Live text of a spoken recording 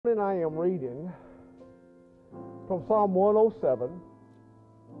And I am reading from Psalm 107,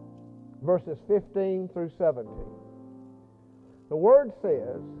 verses 15 through 17. The Word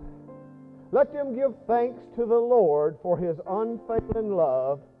says, "Let them give thanks to the Lord for His unfailing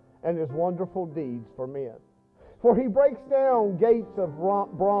love and His wonderful deeds for men. For He breaks down gates of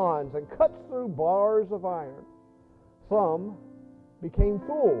bronze and cuts through bars of iron. Some became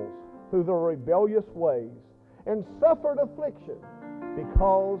fools through their rebellious ways and suffered affliction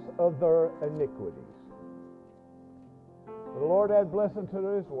because of their iniquities." The Lord add blessing to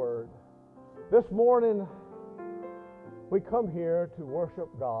His Word. This morning, we come here to worship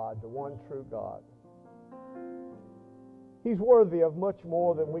God, the one true God. He's worthy of much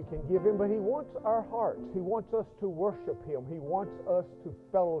more than we can give Him, but He wants our hearts. He wants us to worship Him. He wants us to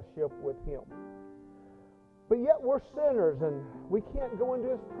fellowship with Him. But yet we're sinners, and we can't go into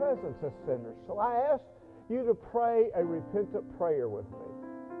His presence as sinners. So I ask you to pray a repentant prayer with me.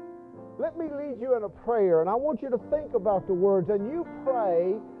 Let me lead you in a prayer, and I want you to think about the words, and you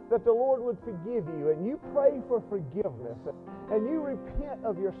pray that the Lord would forgive you, and you pray for forgiveness, and you repent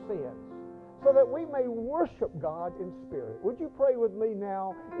of your sins, so that we may worship God in spirit. Would you pray with me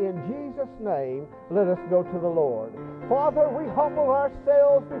now? In Jesus' name, let us go to the Lord. Father, we humble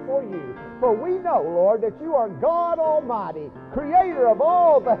ourselves before you, for we know, Lord, that you are God Almighty, creator of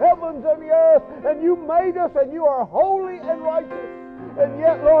all the heavens and the earth, and you made us, and you are holy and righteous. And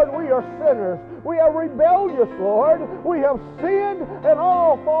yet, Lord, we are sinners. We are rebellious, Lord. We have sinned and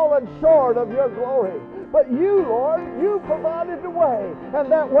all fallen short of your glory. But you, Lord, you provided the way,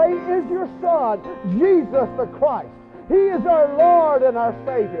 and that way is your Son, Jesus the Christ. He is our Lord and our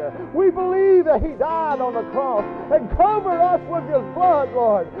Savior. We believe that He died on the cross and covered us with His blood,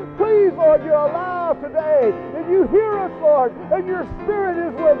 Lord. Please, Lord, you're alive today, and you hear us, Lord, and your Spirit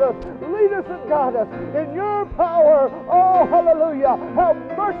is with us. Lead us and guide us in your power. Oh, hallelujah. Have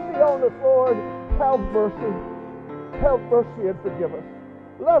mercy on us, Lord. Have mercy. Have mercy and forgive us.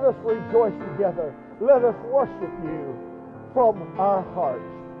 Let us rejoice together. Let us worship you from our hearts.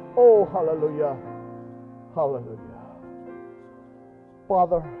 Oh, hallelujah. Hallelujah.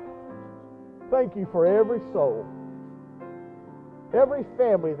 Father, thank you for every soul, every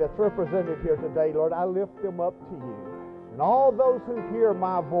family that's represented here today, Lord. I lift them up to you. And all those who hear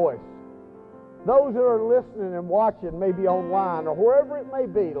my voice, those that are listening and watching, maybe online or wherever it may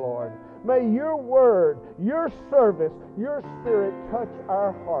be, Lord, may your word, your service, your Spirit touch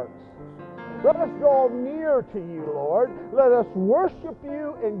our hearts. Let us draw near to you, Lord. Let us worship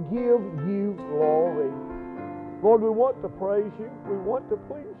you and give you glory. Lord, we want to praise you. We want to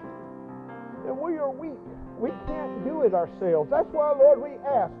please you. And we are weak. We can't do it ourselves. That's why, Lord, we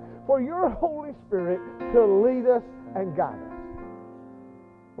ask for your Holy Spirit to lead us and guide us.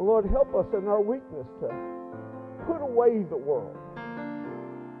 Lord, help us in our weakness to put away the world.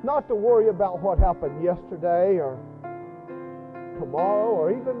 Not to worry about what happened yesterday or tomorrow or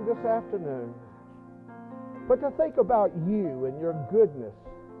even this afternoon. But to think about you and your goodness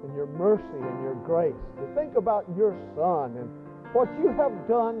and your mercy and your grace, to think about your Son and what you have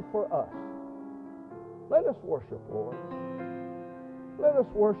done for us. Let us worship, Lord. Let us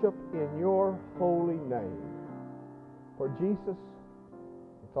worship in your holy name. For Jesus,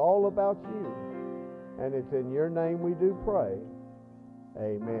 it's all about you, and it's in your name we do pray.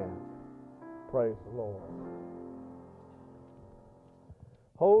 Amen. Praise the Lord.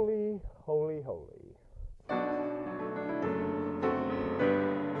 Holy, holy, holy.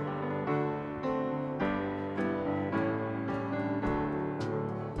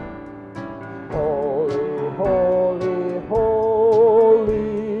 Holy, holy,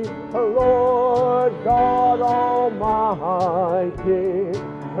 holy, Lord God Almighty,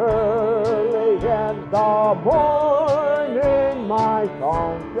 early in the morning my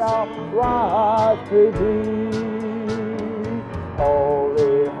song shall rise to thee.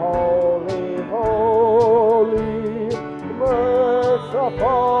 Holy, holy, holy,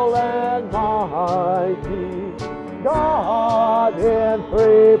 merciful and mighty, God in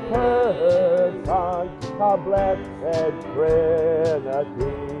three persons, a blessed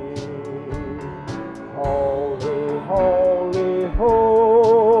Trinity. Holy, holy,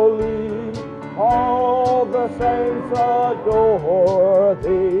 holy, all the saints adore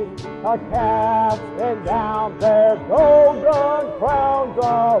thee, casting down their golden crowns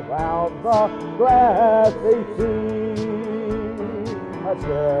around the glassy sea.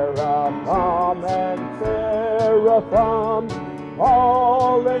 Seraphim and seraphim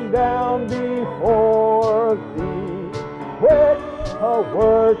falling down before thee, which a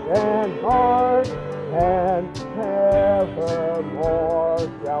word and art and evermore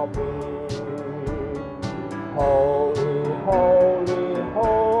shall be. Holy, holy,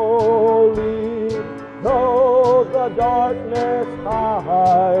 holy. darkness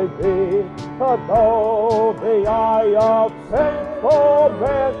hide thee, though the eye of sinful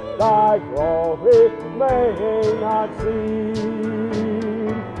men thy glory may not see.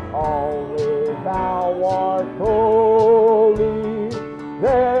 Only thou art holy,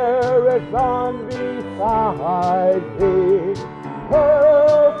 there is none beside thee,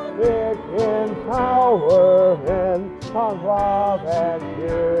 perfect in power and love and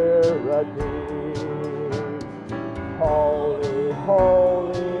purity. Holy,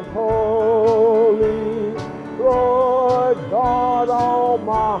 holy, holy, Lord God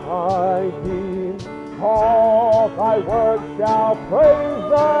Almighty, all thy works shall praise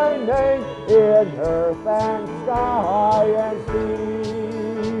thy name in earth and sky and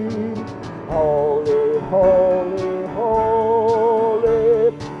sea. Holy, holy,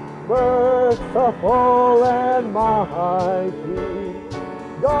 holy, merciful and mighty,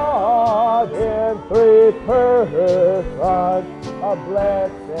 God in three persons, a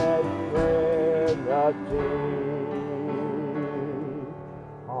blessed Trinity.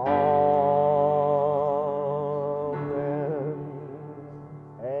 Amen.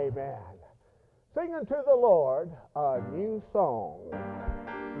 Amen. Sing unto the Lord a new song.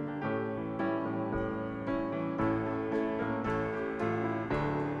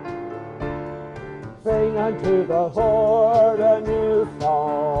 Sing unto the Lord a new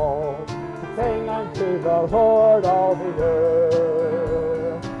song. Sing unto the Lord all the earth.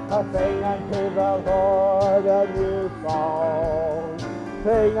 Sing unto the Lord a new song.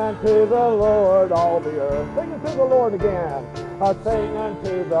 Sing unto the Lord all the earth. Sing unto the Lord again. Sing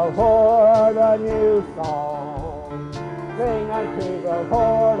unto the Lord a new song. Sing unto the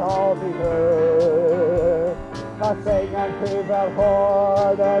Lord all the earth. Sing unto the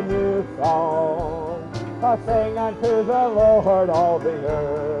Lord a new song. Sing unto the Lord all the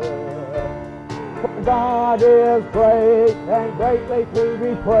earth. For God is great and greatly to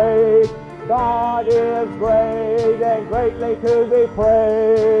be praised. God is great and greatly to be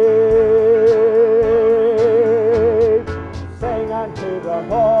praised. Sing unto the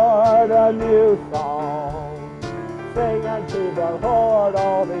Lord a new song. Sing unto the Lord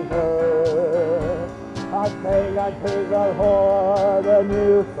all the earth. Sing unto the Lord a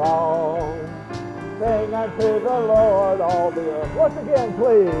new song. Sing unto the Lord all the earth. Once again,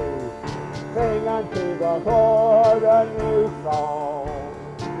 please. Sing unto the Lord a new song.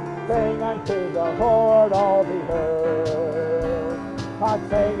 Sing unto the Lord all the earth.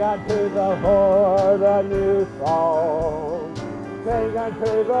 Sing unto the Lord a new song. Sing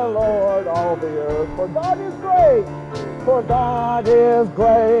unto the Lord all the earth. For God is great. For God is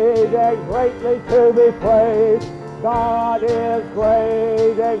great and greatly to be praised. God is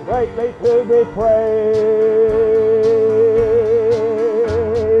great and greatly to be praised.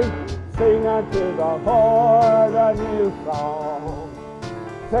 Sing unto the Lord a new song.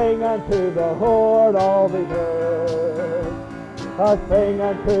 Sing unto the Lord all the earth. Sing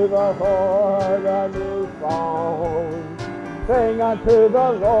unto the Lord a new song. Sing unto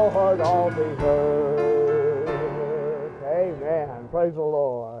the Lord all the earth. Amen. Praise the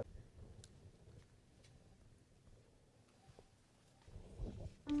Lord.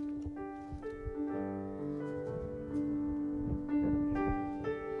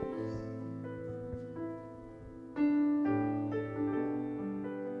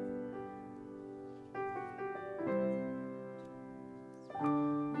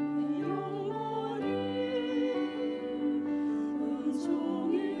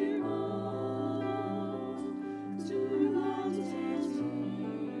 종일 주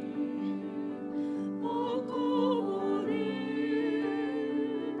함께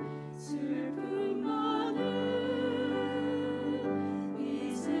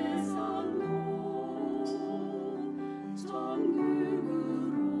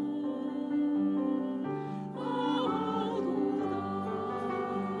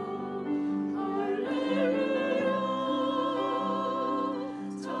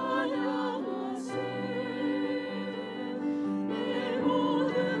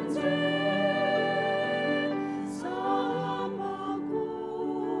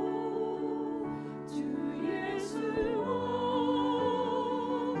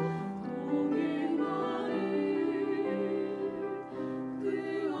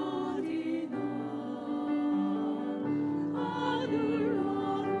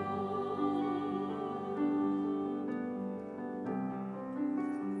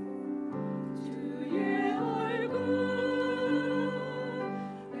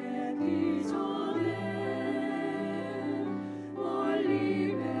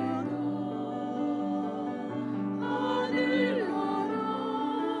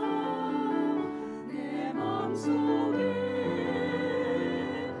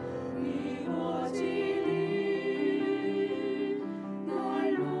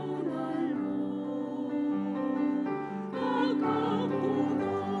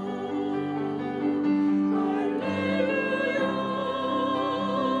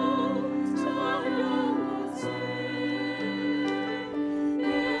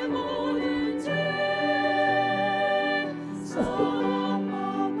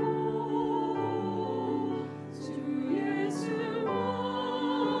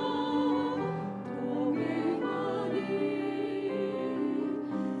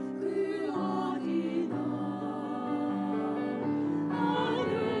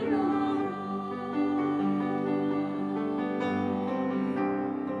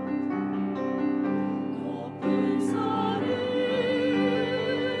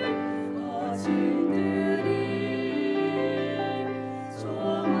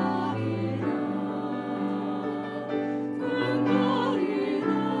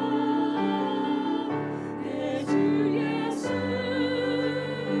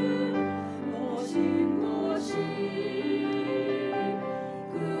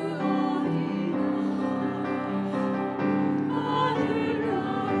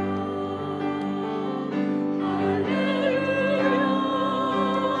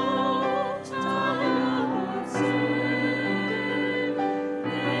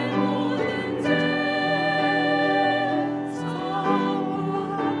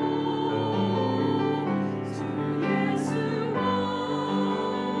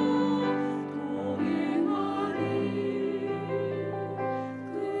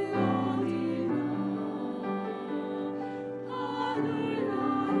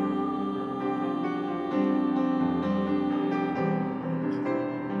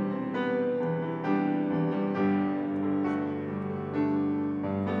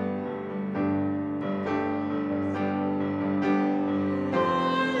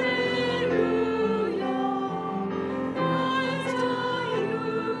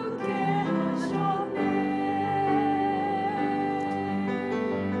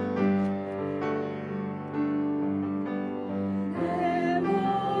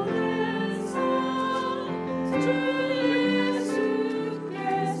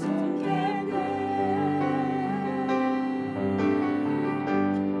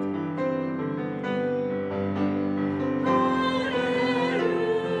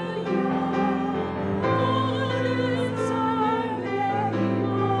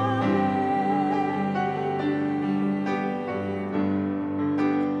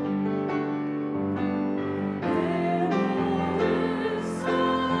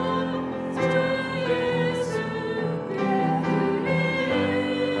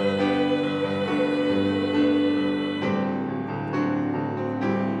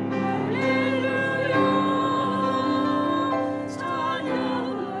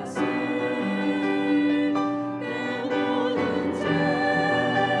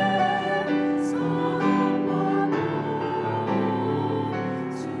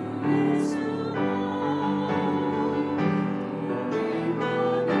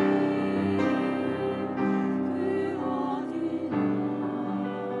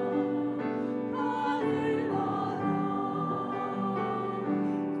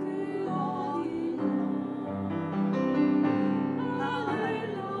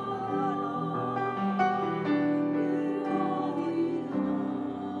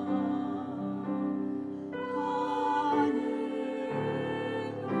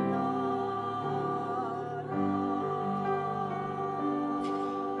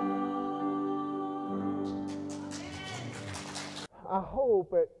I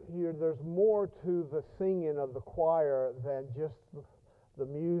hope that there's more to the singing of the choir than just the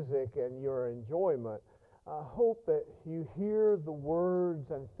music and your enjoyment. I hope that you hear the words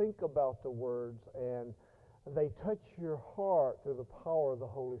and think about the words, and they touch your heart through the power of the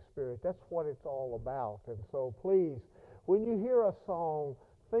Holy Spirit. That's what it's all about. And so please, when you hear a song,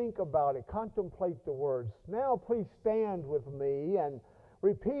 think about it. Contemplate the words. Now please stand with me and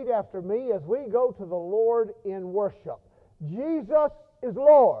repeat after me as we go to the Lord in worship. Jesus is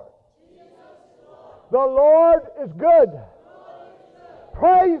Lord. Jesus is Lord. The Lord is good.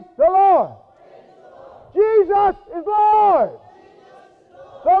 Praise the Lord. Jesus is Lord.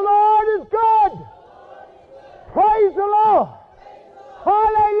 The Lord is good. Praise the Lord.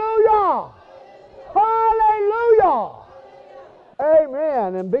 Hallelujah. Hallelujah.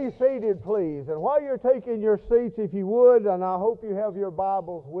 Amen. And be seated, please. And while you're taking your seats, if you would, and I hope you have your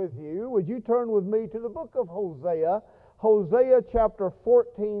Bibles with you, would you turn with me to the book of Hosea, Hosea chapter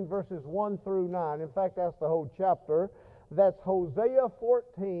 14, verses 1 through 9. In fact, that's the whole chapter. That's Hosea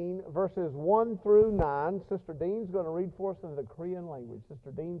 14, verses 1 through 9. Sister Dean's going to read for us in the Korean language.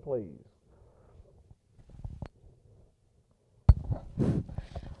 Sister Dean, please.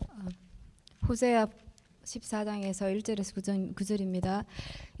 호세아 14장에서 1절에서 9절입니다.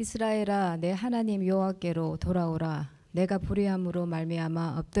 이스라엘아 내 하나님 여호와께로 돌아오라. 내가 불의함으로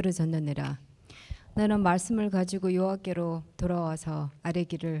말미암아 엎드러졌느니라. 너는 말씀을 가지고 여호와께로 돌아와서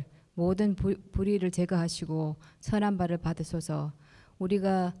아뢰기를 모든 불의를 제거하시고 선한 바를 받으소서.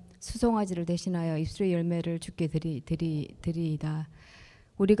 우리가 수송아지를 대신하여 입술의 열매를 주께 드리이다.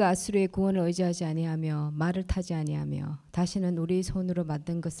 우리가 아수르의 구원을 의지하지 아니하며 말을 타지 아니하며 다시는 우리 손으로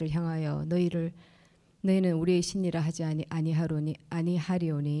만든 것을 향하여 너희는 우리의 신이라 하지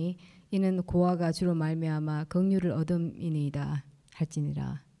아니하리오니 이는 고아가 주로 말미암아 긍휼을 얻음이니이다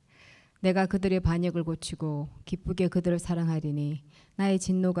할지니라. 내가 그들의 반역을 고치고 기쁘게 그들을 사랑하리니 나의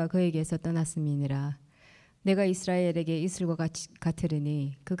진노가 그에게서 떠났음이니라. 내가 이스라엘에게 이슬과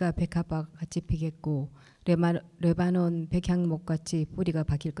같으리니 그가 백합과 같이 피겠고 레바논 백향목같이 뿌리가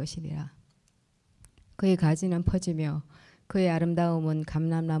박힐 것이니라. 그의 가지는 퍼지며 그의 아름다움은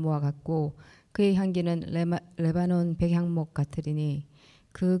감람나무와 같고 그의 향기는 레바논 백향목 같으리니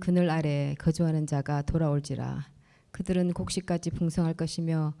그 그늘 아래에 거주하는 자가 돌아올지라. 그들은 곡식같이 풍성할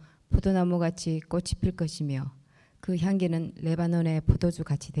것이며 포도나무같이 꽃이 필 것이며 그 향기는 레바논의 포도주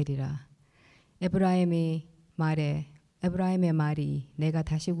같이 되리라. 에브라임의 말이 내가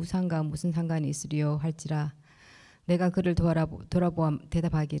다시 우상과 무슨 상관이 있으리요 할지라. 내가 그를 돌아보아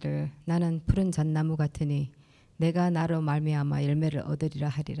대답하기를 나는 푸른 잣나무 같으니 내가 나로 말미암아 열매를 얻으리라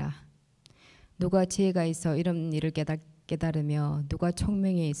하리라. 누가 지혜가 있어 이런 일을 깨달으며 누가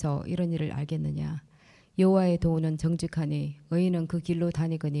총명이 있어 이런 일을 알겠느냐. 여호와의 도는 정직하니 의인은 그 길로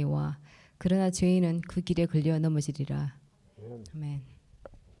다니거니와 그러나 죄인은 그 길에 걸려 넘어지리라. 아멘.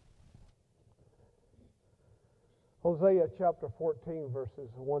 Hosea chapter 14,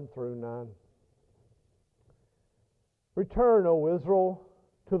 verses 1 through 9. Return, O Israel,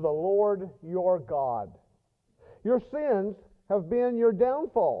 to the Lord your God. Your sins have been your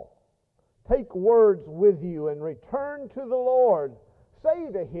downfall. Take words with you and return to the Lord.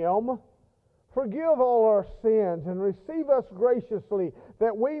 Say to him, forgive all our sins and receive us graciously,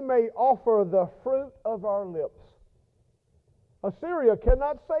 that we may offer the fruit of our lips. Assyria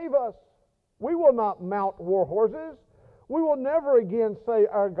cannot save us. We will not mount war horses. We will never again say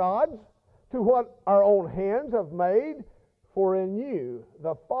our gods to what our own hands have made, for in you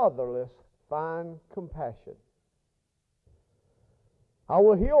the fatherless find compassion. I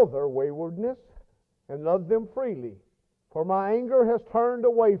will heal their waywardness and love them freely, for my anger has turned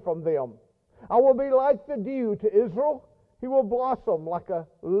away from them. I will be like the dew to Israel. He will blossom like a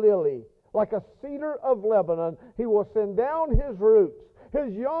lily, like a cedar of Lebanon. He will send down his roots.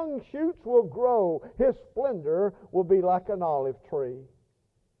 His young shoots will grow. His splendor will be like an olive tree.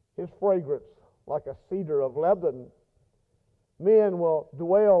 His fragrance like a cedar of Lebanon. Men will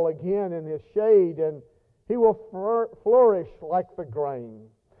dwell again in his shade, and he will flourish like the grain.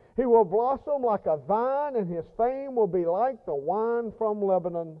 He will blossom like a vine, and his fame will be like the wine from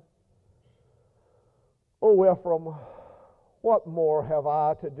Lebanon. O Ephraim, what more have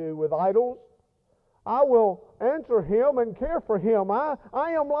I to do with idols? I will answer him and care for him. I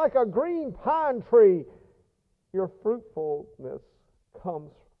am like a green pine tree. Your fruitfulness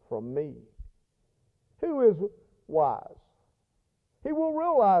comes from me. Who is wise? He will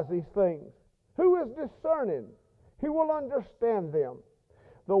realize these things. Who is discerning? He will understand them.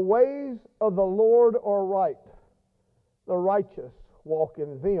 The ways of the Lord are right. The righteous walk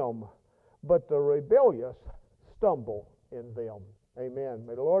in them, but the rebellious stumble in them. Amen.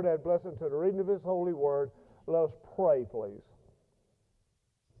 May the Lord add blessing to the reading of His holy word. Let us pray, please.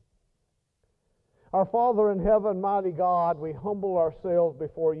 Our Father in heaven, mighty God, we humble ourselves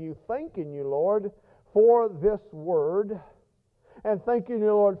before you, thanking you, Lord, for this word, and thanking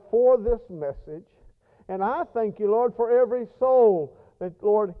you, Lord, for this message. And I thank you, Lord, for every soul that,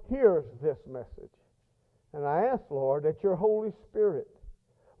 Lord, hears this message. And I ask, Lord, that your Holy Spirit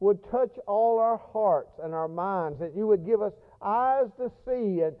would touch all our hearts and our minds, that you would give us eyes to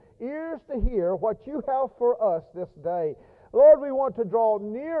see and ears to hear what you have for us this day. Lord, we want to draw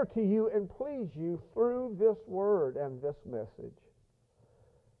near to you and please you through this word and this message.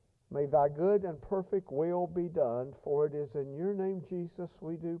 May thy good and perfect will be done, for it is in your name, Jesus,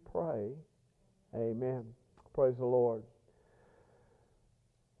 we do pray. Amen. Praise the Lord.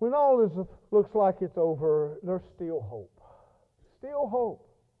 When all this looks like it's over, there's still hope. Still hope.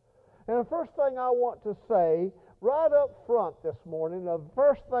 And the first thing I want to say right up front this morning, the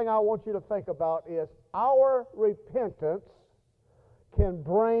first thing I want you to think about is our repentance can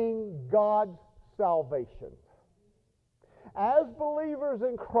bring God's salvation. As believers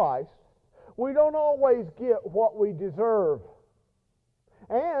in Christ, we don't always get what we deserve.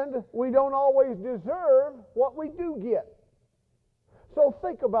 And we don't always deserve what we do get. So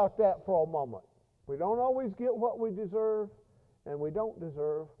think about that for a moment. We don't always get what we deserve, and we don't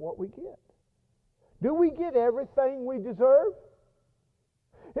deserve what we get. Do we get everything we deserve?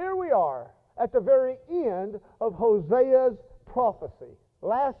 Here we are at the very end of Hosea's prophecy,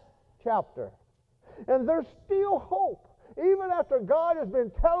 last chapter. And there's still hope. Even after God has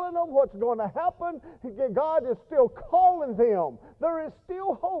been telling them what's going to happen, God is still calling them. There is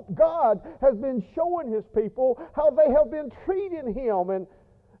still hope. God has been showing his people how they have been treating him.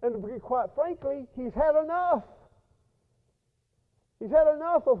 And quite frankly, he's had enough. He's had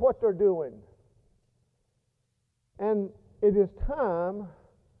enough of what they're doing. And it is time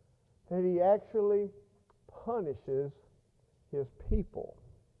that he actually punishes his people.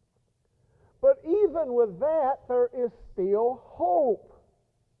 But even with that, there is still hope.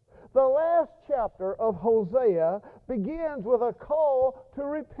 The last chapter of Hosea begins with a call to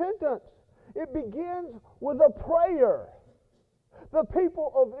repentance. It begins with a prayer. The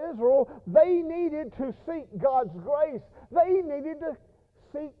people of Israel, they needed to seek God's grace. They needed to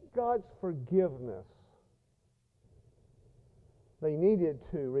seek God's forgiveness. They needed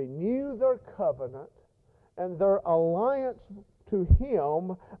to renew their covenant and their alliance to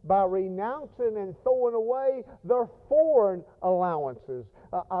him by renouncing and throwing away their foreign alliances,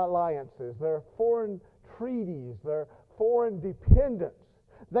 their foreign treaties, their foreign dependence.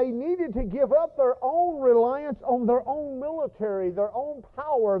 They needed to give up their own reliance on their own military, their own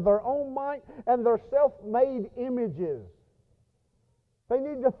power, their own might, and their self-made images. They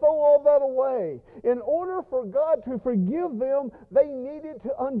needed to throw all that away. In order for God to forgive them, they needed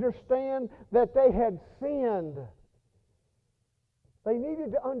to understand that they had sinned. They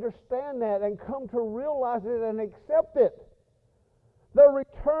needed to understand that and come to realize it and accept it. Their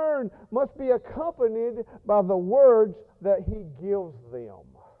return must be accompanied by the words that he gives them.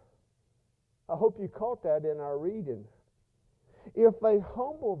 I hope you caught that in our reading. If they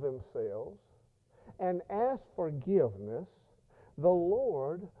humble themselves and ask forgiveness, the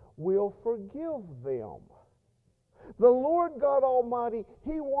Lord will forgive them. The Lord God Almighty,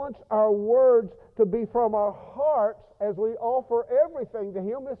 he wants our words to be from our hearts as we offer everything to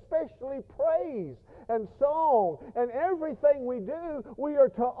him, especially praise and song. And everything we do, we are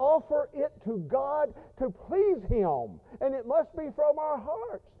to offer it to God to please him. And it must be from our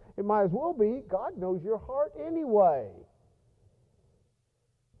hearts. It might as well be. God knows your heart anyway.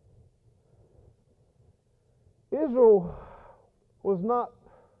 Israel was not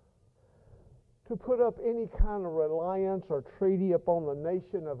to put up any kind of reliance or treaty upon the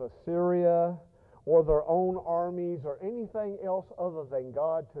nation of Assyria or their own armies or anything else other than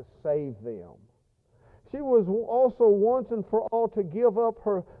God to save them. She was also once and for all to give up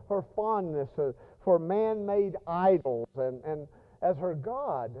her fondness for man-made idols and as her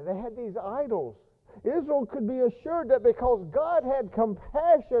God. They had these idols. Israel could be assured that because God had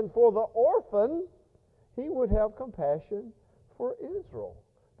compassion for the orphan, he would have compassion for Israel,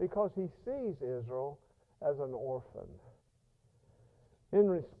 because he sees Israel as an orphan. In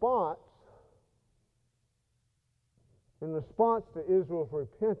response to Israel's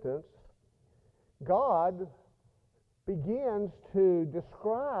repentance, God begins to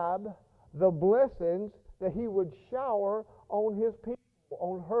describe the blessings that he would shower on his people,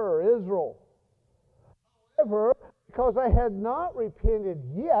 on her, Israel. However, because they had not repented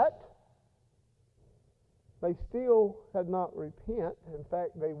yet, they still had not repent. In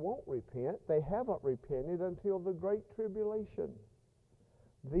fact, they won't repent. They haven't repented until the Great Tribulation.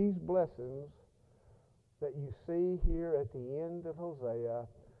 These blessings that you see here at the end of Hosea,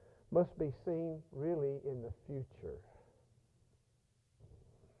 must be seen really in the future.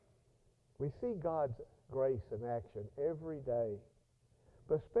 We see God's grace in action every day,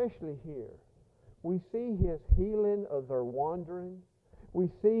 but especially here. We see His healing of their wandering. We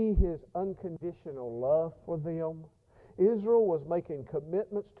see His unconditional love for them. Israel was making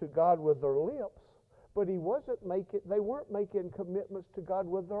commitments to God with their lips, but they weren't making commitments to God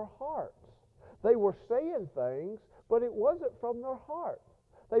with their hearts. They were saying things, but it wasn't from their heart.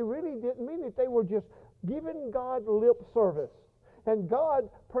 They really didn't mean it. They were just giving God lip service. And God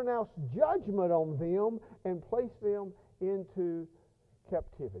pronounced judgment on them and placed them into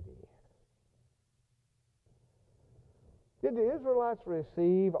captivity. Did the Israelites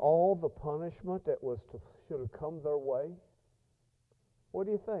receive all the punishment that should have come their way? What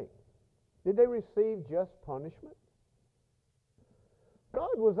do you think? Did they receive just punishment?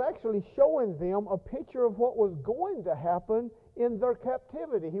 God was actually showing them a picture of what was going to happen in their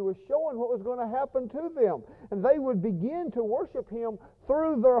captivity. He was showing what was going to happen to them. And they would begin to worship Him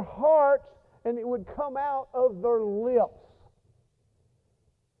through their hearts, and it would come out of their lips.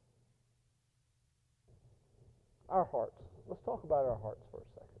 Our hearts. Let's talk about our hearts for a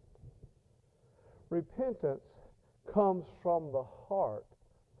second. Repentance comes from the heart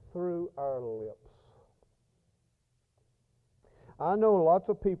through our lips. I know lots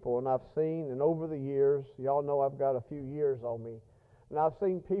of people, and I've seen, and over the years, y'all know I've got a few years on me, and I've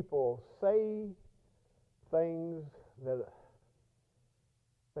seen people say things that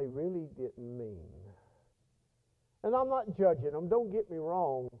they really didn't mean. And I'm not judging them, don't get me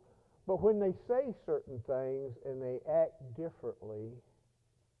wrong, but when they say certain things and they act differently,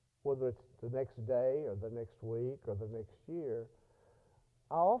 whether it's the next day or the next week or the next year,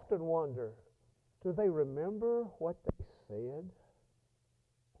 I often wonder, do they remember what they said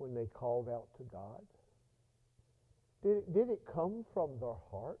when they called out to God? Did it come from their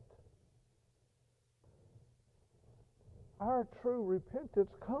heart? Our true repentance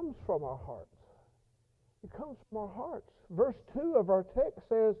comes from our hearts. It comes from our hearts. Verse 2 of our text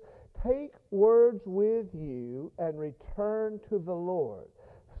says, "Take words with you and return to the Lord.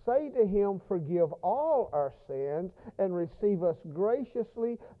 Say to Him, forgive all our sins and receive us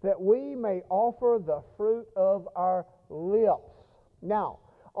graciously, that we may offer the fruit of our lips." Now,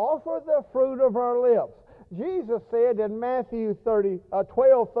 offer the fruit of our lips. Jesus said in Matthew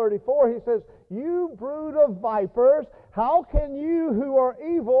 12:34, He says, "You brood of vipers, how can you who are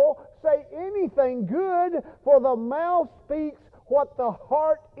evil say anything good? For the mouth speaks what the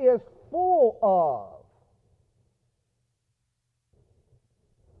heart is full of."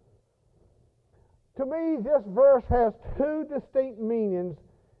 To me, this verse has two distinct meanings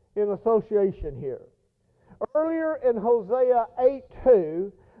in association here. Earlier in Hosea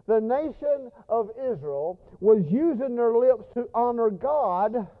 8:2, the nation of Israel was using their lips to honor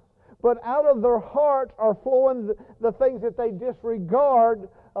God, but out of their hearts are flowing the things that they disregard.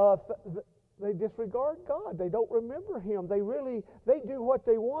 They disregard God. They don't remember Him. They do what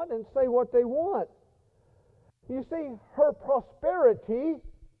they want and say what they want. You see, her prosperity,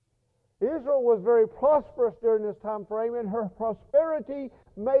 Israel was very prosperous during this time frame, and her prosperity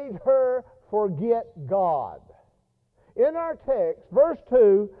made her forget God. In our text, verse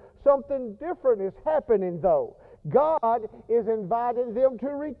 2, something different is happening though. God is inviting them to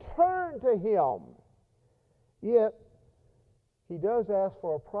return to Him. Yet, He does ask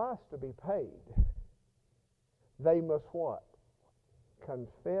for a price to be paid. They must what?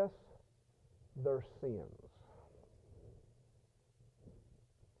 Confess their sins.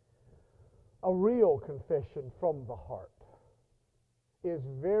 A real confession from the heart is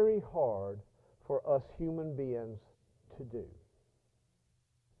very hard for us human beings to do.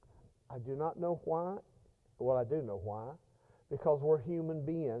 I do not know why. Well, I do know why. Because we're human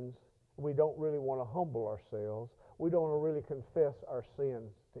beings. We don't really want to humble ourselves. We don't want to really confess our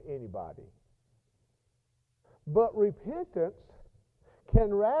sins to anybody. But repentance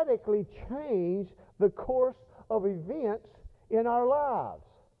can radically change the course of events in our lives.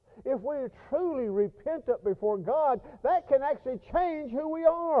 If we are truly repentant before God, that can actually change who we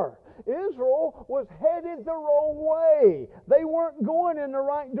are. Israel was headed the wrong way. They weren't going in the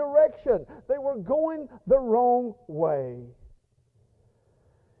right direction. They were going the wrong way.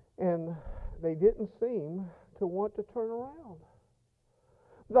 And they didn't seem to want to turn around.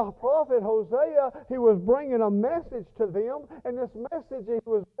 The prophet Hosea, he was bringing a message to them, and this message he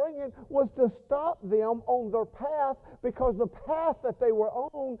was bringing was to stop them on their path, because the path that they were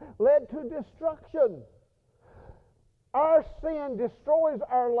on led to destruction. Our sin destroys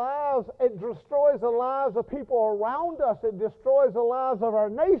our lives. It destroys the lives of people around us. It destroys the lives of our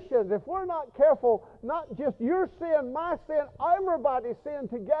nations. If we're not careful, not just your sin, my sin, everybody's sin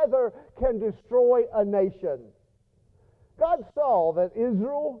together can destroy a nation. God saw that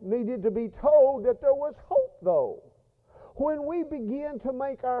Israel needed to be told that there was hope, though. When we begin to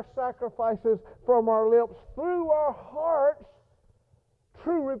make our sacrifices from our lips through our hearts,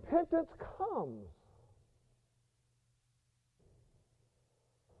 true repentance comes.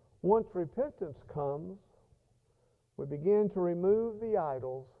 Once repentance comes, we begin to remove the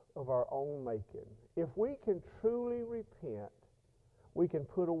idols of our own making. If we can truly repent, we can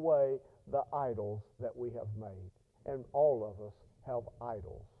put away the idols that we have made. And all of us have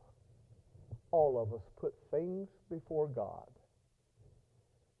idols. All of us put things before God.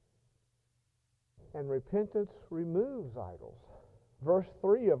 And repentance removes idols. Verse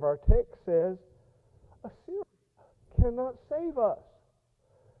 3 of our text says, Assyria cannot save us.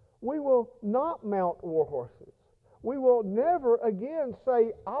 We will not mount war horses. We will never again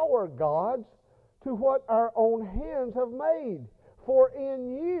say our gods to what our own hands have made. For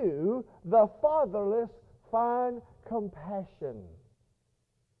in you the fatherless find compassion.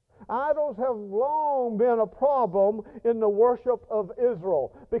 Idols have long been a problem in the worship of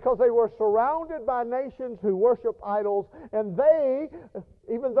Israel because they were surrounded by nations who worship idols, and they,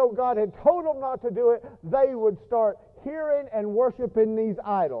 even though God had told them not to do it, they would start hearing and worshiping these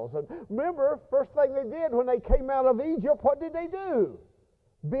idols. And remember, first thing they did when they came out of Egypt, what did they do?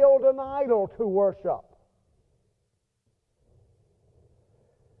 Build an idol to worship.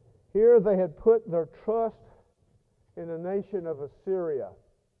 Here they had put their trust in the nation of Assyria,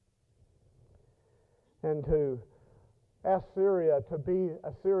 and to ask Assyria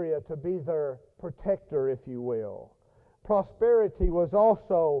to be their protector, if you will. Prosperity was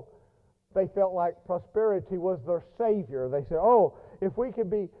also, they felt like prosperity was their savior. They said, oh, if we could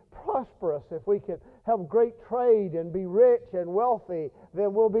be prosperous, if we could have great trade and be rich and wealthy,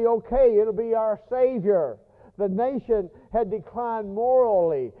 then we'll be okay. It'll be our savior. The nation had declined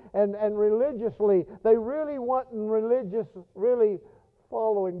morally and religiously. They really weren't really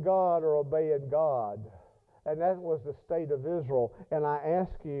following God or obeying God. And that was the state of Israel. And I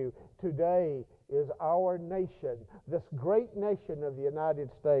ask you, today is our nation, this great nation of the United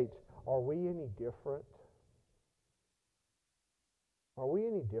States, are we any different? Are we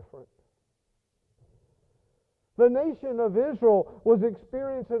any different? The nation of Israel was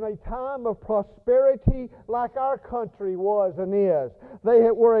experiencing a time of prosperity like our country was and is.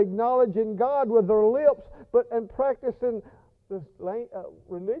 They were acknowledging God with their lips and practicing this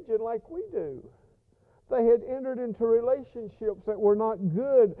religion like we do. They had entered into relationships that were not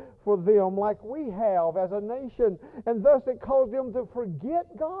good for them like we have as a nation, and thus it caused them to forget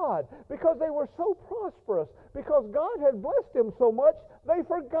God because they were so prosperous. Because God had blessed them so much, they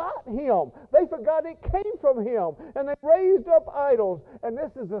forgot Him. They forgot it came from Him, and they raised up idols. And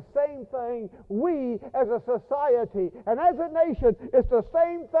this is the same thing we as a society and as a nation, it's the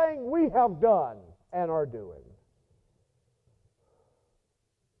same thing we have done and are doing.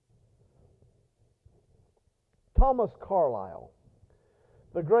 Thomas Carlyle,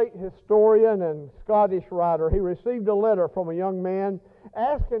 the great historian and Scottish writer, he received a letter from a young man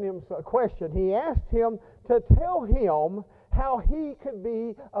asking him a question. He asked him to tell him how he could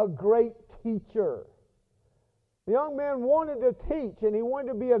be a great teacher. The young man wanted to teach, and he wanted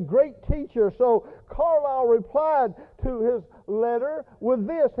to be a great teacher. So Carlyle replied to his letter with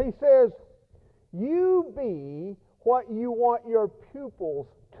this. He says, "You be what you want your pupils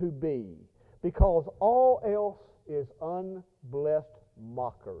to be, because all else is unblessed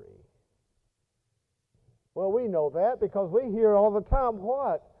mockery." Well, we know that because we hear all the time,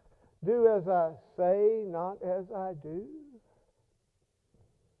 what? Do as I say, not as I do.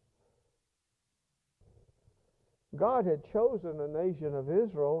 God had chosen the nation of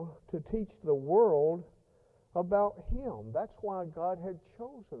Israel to teach the world about Him. That's why God had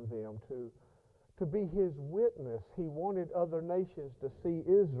chosen them to be His witness. He wanted other nations to see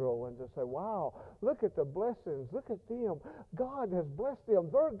Israel and to say, wow, look at the blessings, look at them. God has blessed them.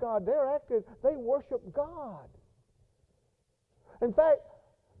 They're God. They worship God. In fact,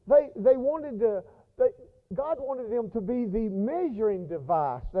 God wanted them to be the measuring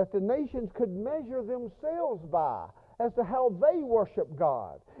device that the nations could measure themselves by as to how they worship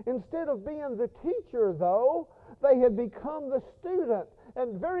God. Instead of being the teacher, though, they had become the student.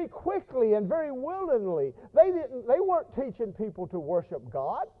 And very quickly and very willingly, they weren't teaching people to worship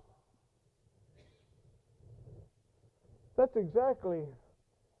God. That's exactly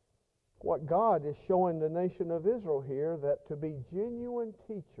what God is showing the nation of Israel here, that to be genuine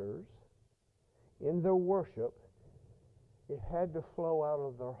teachers in their worship It had to flow out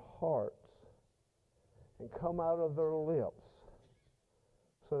of their hearts and come out of their lips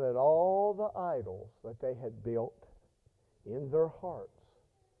so that all the idols that they had built in their hearts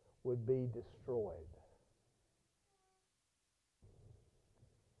would be destroyed.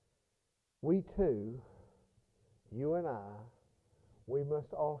 We too, you and I, we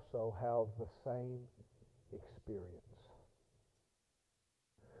must also have the same experience.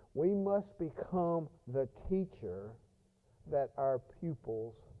 We must become the teacher that our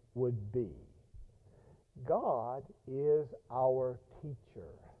pupils would be. God is our teacher.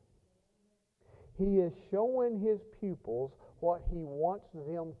 He is showing His pupils what He wants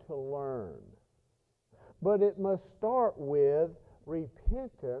them to learn. But it must start with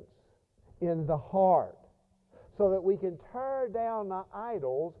repentance in the heart so that we can tear down the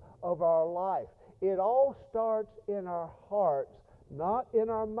idols of our life. It all starts in our hearts, not in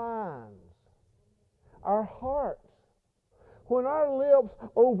our minds. Our hearts. When our lips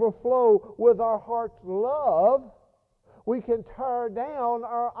overflow with our heart's love, we can tear down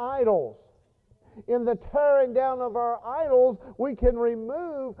our idols. In the tearing down of our idols, we can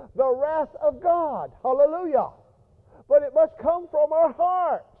remove the wrath of God. Hallelujah. But it must come from our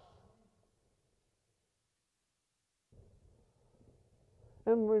hearts.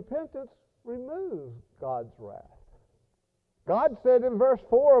 And repentance removes God's wrath. God said in verse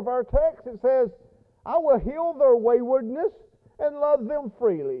 4 of our text, it says, I will heal their waywardness and love them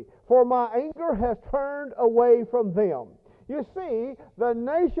freely, for my anger has turned away from them. You see, the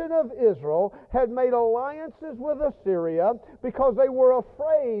nation of Israel had made alliances with Assyria because they were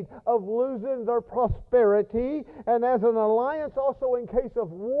afraid of losing their prosperity, and as an alliance also in case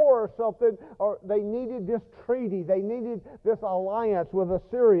of war or something, or they needed this treaty, they needed this alliance with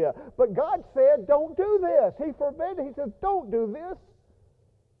Assyria. But God said, don't do this. He forbid it. He said, don't do this.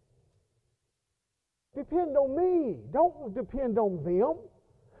 Depend on me. Don't depend on them.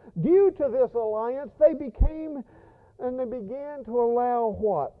 Due to this alliance, they began to allow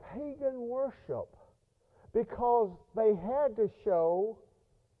what? Pagan worship. Because they had to show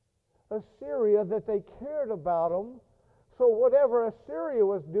Assyria that they cared about them. So whatever Assyria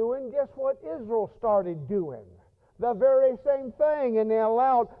was doing, guess what Israel started doing? The very same thing. And they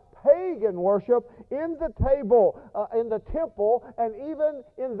allowed pagan worship in the in the temple, and even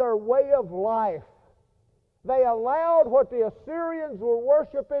in their way of life. They allowed what the Assyrians were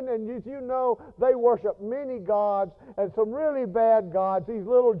worshiping, and as you know, they worshiped many gods, and some really bad gods. These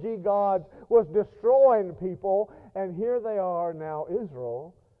little g gods was destroying people, and here they are now,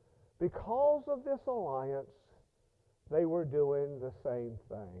 Israel. Because of this alliance, they were doing the same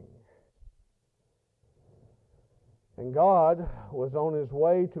thing. And God was on His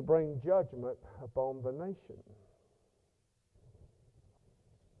way to bring judgment upon the nation.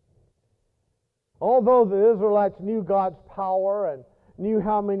 Although the Israelites knew God's power and knew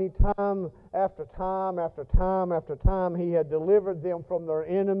how many time after time after time after time He had delivered them from their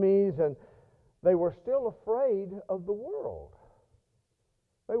enemies, and they were still afraid of the world.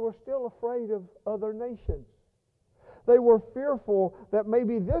 They were still afraid of other nations. They were fearful that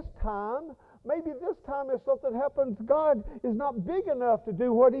maybe this time if something happens, God is not big enough to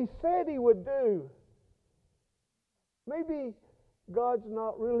do what He said He would do. Maybe God's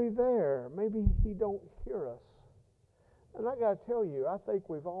not really there. Maybe He don't hear us. And I got to tell you, I think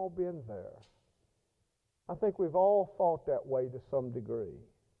we've all been there. I think we've all fought that way to some degree.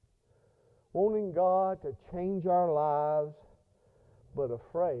 Wanting God to change our lives, but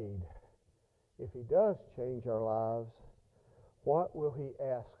afraid if He does change our lives, what will He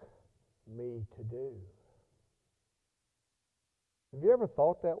ask me to do? Have you ever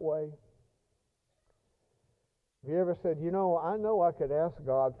thought that way? Have you ever said, I know I could ask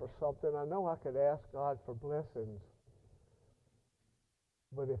God for something. I know I could ask God for blessings.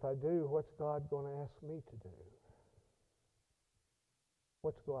 But if I do, what's God going to ask me to do?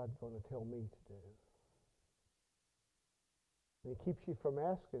 What's God going to tell me to do? And it keeps you from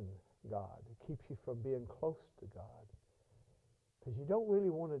asking God. It keeps you from being close to God. Because you don't really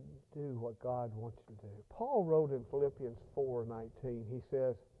want to do what God wants you to do. Paul wrote in Philippians 4:19, he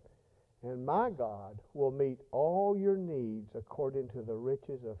says, and my God will meet all your needs according to the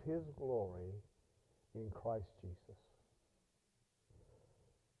riches of His glory in Christ Jesus.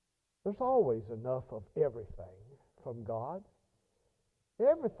 There's always enough of everything from God.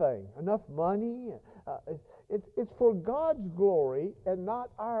 Everything. Enough money. It's for God's glory and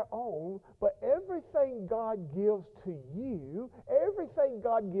not our own. But everything God gives to you, everything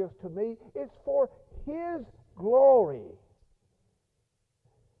God gives to me, is for His glory.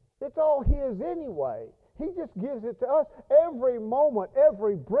 It's all His anyway. He just gives it to us. Every moment,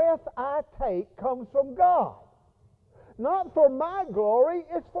 every breath I take comes from God. Not for my glory,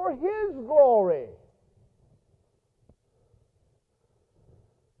 it's for His glory.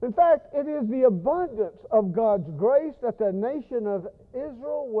 In fact, it is the abundance of God's grace that the nation of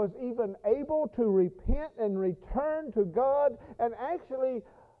Israel was even able to repent and return to God and actually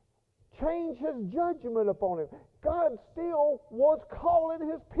change His judgment upon him. God still was calling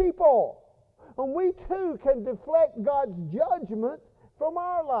His people. And we too can deflect God's judgment from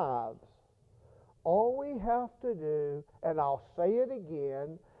our lives. All we have to do, and I'll say it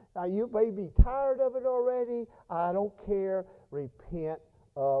again, now you may be tired of it already, I don't care, repent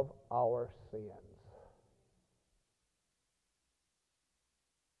of our sins.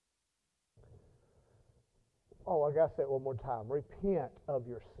 Oh, I got to say it one more time. Repent of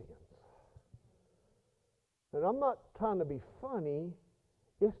your sins. And I'm not trying to be funny,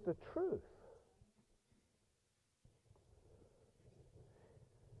 it's the truth.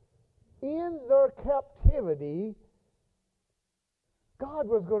 In their captivity, God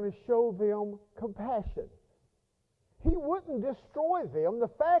was going to show them compassion. He wouldn't destroy them. The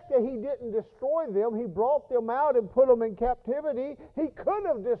fact that He didn't destroy them, He brought them out and put them in captivity. He could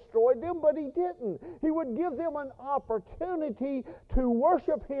have destroyed them, but He didn't. He would give them an opportunity to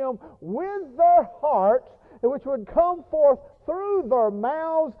worship Him with their hearts, which would come forth through their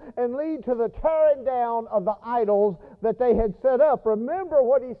mouths and lead to the tearing down of the idols that they had set up. Remember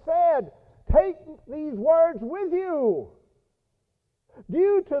what He said, take these words with you.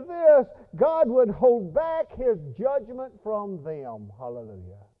 Due to this, God would hold back His judgment from them.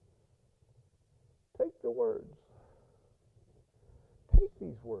 Hallelujah. Take the words. Take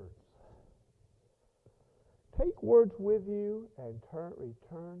these words. Take words with you and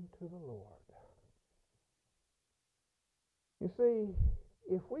return to the Lord. You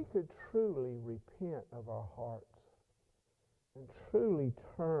see, if we could truly repent of our hearts and truly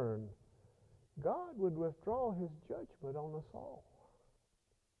turn, God would withdraw His judgment on us all.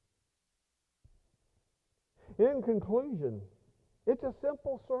 In conclusion, it's a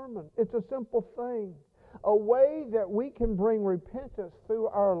simple sermon. It's a simple thing. A way that we can bring repentance through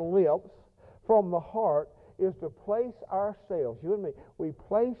our lips from the heart is to place ourselves, you and me, we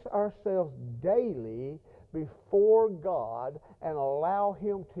place ourselves daily before God and allow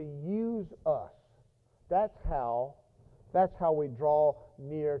Him to use us. That's how we draw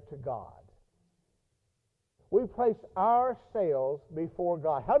near to God. We place ourselves before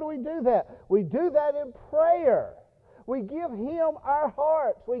God. How do we do that? We do that in prayer. We give Him our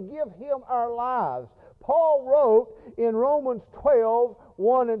hearts. We give Him our lives. Paul wrote in Romans 12,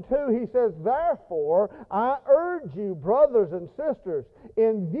 1 and 2, he says, therefore, I urge you, brothers and sisters,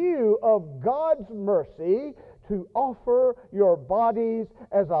 in view of God's mercy, to offer your bodies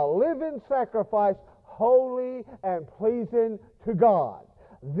as a living sacrifice, holy and pleasing to God.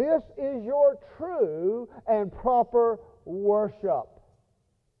 This is your true and proper worship.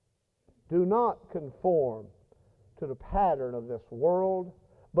 Do not conform to the pattern of this world,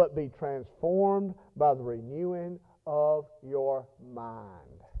 but be transformed by the renewing of your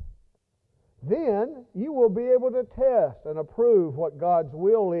mind. Then you will be able to test and approve what God's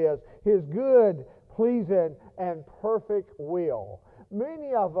will is, His good, pleasing, and perfect will.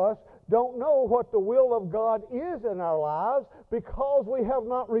 Many of us don't know what the will of God is in our lives because we have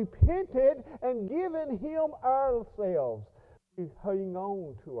not repented and given Him ourselves. We hang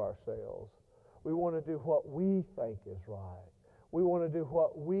on to ourselves. We want to do what we think is right. We want to do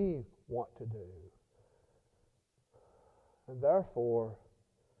what we want to do. And therefore,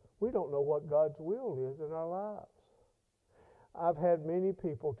 we don't know what God's will is in our lives. I've had many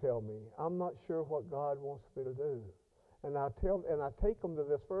people tell me, I'm not sure what God wants me to do. And I take them to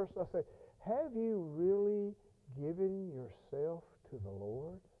this verse, I say, have you really given yourself to the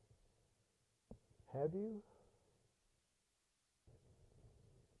Lord? Have you?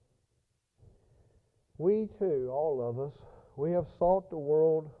 We too, all of us, we have sought the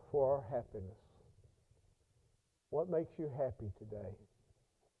world for our happiness. What makes you happy today?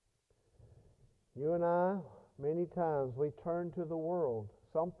 You and I, many times we turn to the world,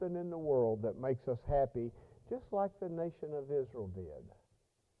 something in the world that makes us happy, just like the nation of Israel did.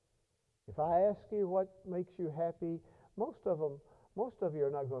 If I ask you what makes you happy, most of you are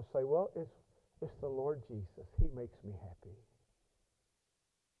not going to say, well, it's the Lord Jesus. He makes me happy.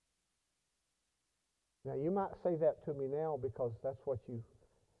 Now, you might say that to me now because that's what you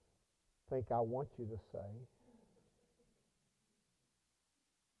think I want you to say.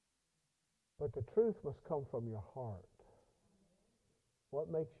 But the truth must come from your heart. What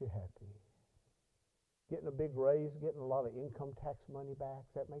makes you happy? Getting a big raise, getting a lot of income tax money back,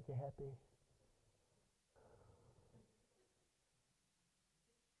 does that make you happy?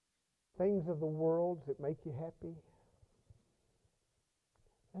 Things of the world that make you happy?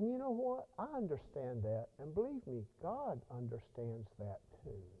 And you know what? I understand that. And believe me, God understands that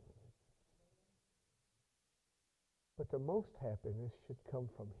too. But the most happiness should come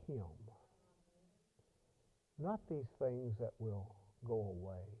from Him. Not these things that will go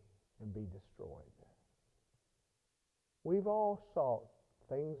away and be destroyed. We've all sought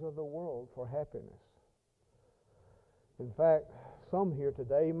things of the world for happiness. In fact, some here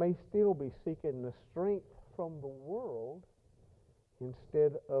today may still be seeking the strength from the world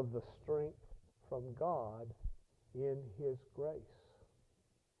instead of the strength from God in His grace.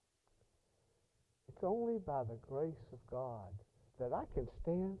 It's only by the grace of God that I can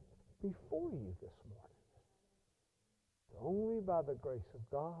stand before you this morning. Only by the grace of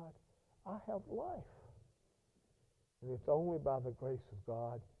God I have life. And it's only by the grace of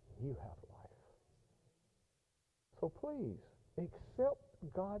God you have life. So please, accept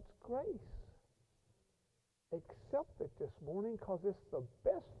God's grace. Accept it this morning because it's the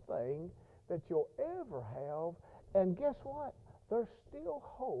best thing that you'll ever have. And guess what? There's still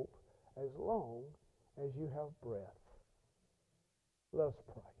hope as long as you have breath. Let's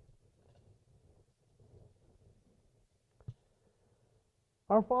pray.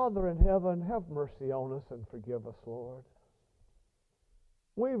 Our Father in heaven, have mercy on us and forgive us, Lord.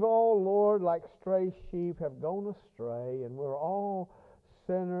 We've all, Lord, like stray sheep, have gone astray, and we're all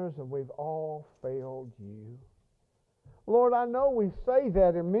sinners, and we've all failed you. Lord, I know we say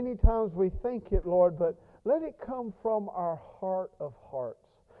that, and many times we think it, Lord, but let it come from our heart of hearts,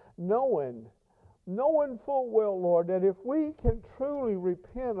 knowing full well, Lord, that if we can truly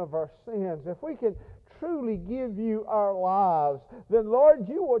repent of our sins, if we can truly give you our lives, then, Lord,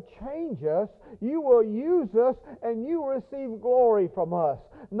 you will change us, you will use us, and you will receive glory from us.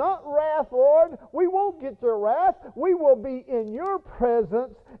 Not wrath, Lord. We won't get your wrath. We will be in your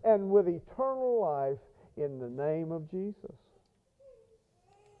presence and with eternal life in the name of Jesus.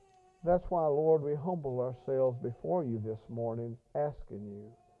 That's why, Lord, we humble ourselves before you this morning, asking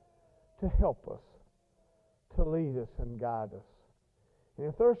you to help us, to lead us and guide us. And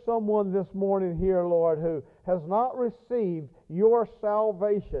if there's someone this morning here, Lord, who has not received your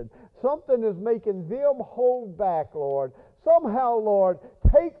salvation, something is making them hold back, Lord. Somehow, Lord,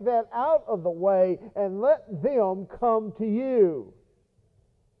 take that out of the way and let them come to you.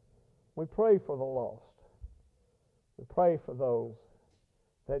 We pray for the lost. We pray for those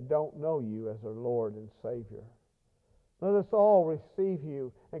that don't know you as their Lord and Savior. Let us all receive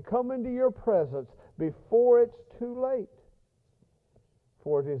you and come into your presence before it's too late.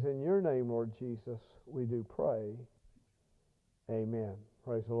 For it is in your name, Lord Jesus, we do pray. Amen.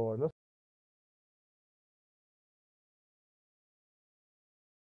 Praise the Lord. Let's